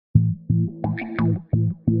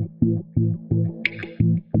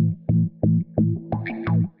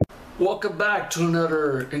Welcome back to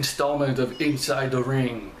another installment of Inside the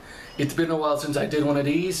Ring. It's been a while since I did one of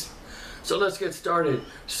these, so let's get started.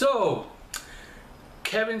 So,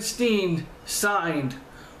 Kevin Steen signed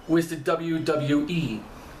with the WWE.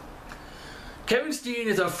 Kevin Steen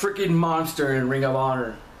is a freaking monster in Ring of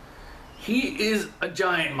Honor. He is a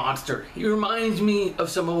giant monster. He reminds me of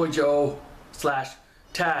Samoa Joe /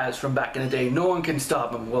 Taz from back in the day. No one can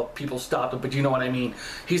stop him. Well, people stopped him, but you know what I mean.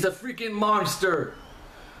 He's a freaking monster.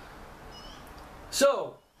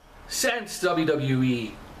 So, since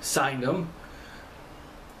WWE signed him,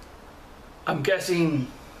 I'm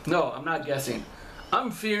not guessing.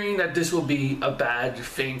 I'm fearing that this will be a bad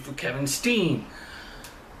thing for Kevin Steen.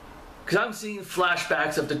 Because I'm seeing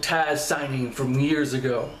flashbacks of the Taz signing from years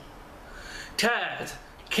ago. Taz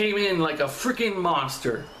came in like a freaking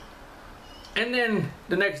monster. And then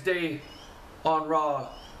the next day on Raw,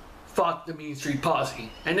 fought the Mean Street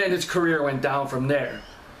Posse. And then his career went down from there.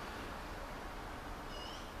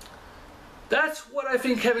 That's what I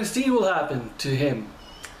think Kevin Steen will happen to him.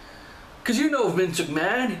 Because you know Vince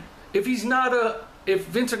McMahon, if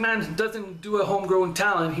Vince McMahon doesn't do a homegrown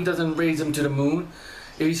talent, he doesn't raise him to the moon.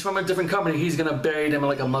 If he's from a different company, he's going to bury them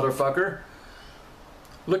like a motherfucker.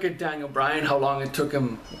 Look at Daniel Bryan, how long it took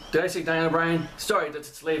him. Did I say Daniel Bryan? Sorry, that's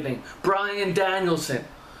his slave name. Bryan Danielson.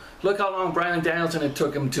 Look how long Bryan Danielson it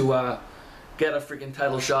took him to get a freaking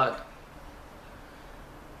title shot.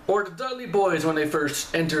 Or the Dudley Boys when they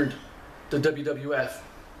first entered the WWF.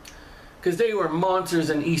 Because they were monsters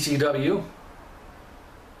in ECW.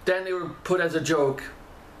 Then they were put as a joke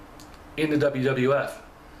in the WWF.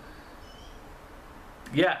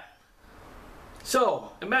 Yeah.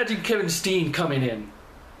 So, imagine Kevin Steen coming in.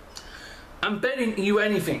 I'm betting you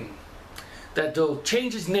anything that they'll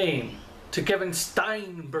change his name to Kevin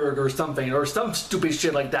Steinberg or something, or some stupid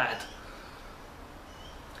shit like that.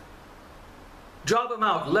 Drop him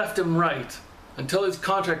out left and right until his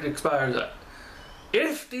contract expires.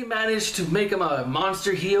 If they manage to make him a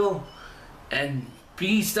monster heel and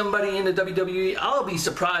be somebody in the WWE, I'll be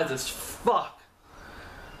surprised as fuck.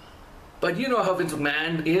 But you know how Vince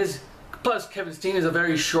McMahon is. Plus, Kevin Steen is a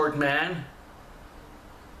very short man.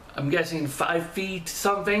 I'm guessing 5 feet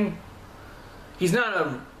something. He's not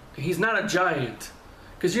a giant.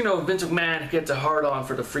 Because you know Vince McMahon gets a hard on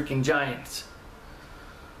for the freaking giants.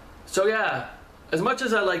 So yeah, as much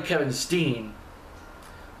as I like Kevin Steen,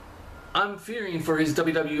 I'm fearing for his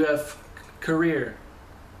WWF career.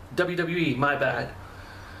 WWE, my bad.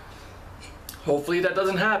 Hopefully that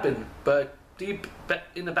doesn't happen. But deep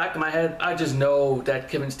in the back of my head, I just know that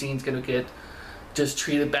Kevin Steen's gonna get just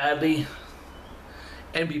treated badly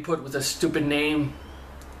and be put with a stupid name.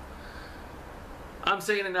 I'm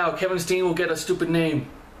saying it now, Kevin Steen will get a stupid name.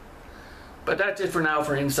 But that's it for now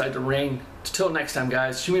for Inside the Ring. Till next time,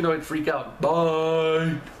 guys. Shimmy Freak out.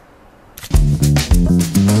 Bye.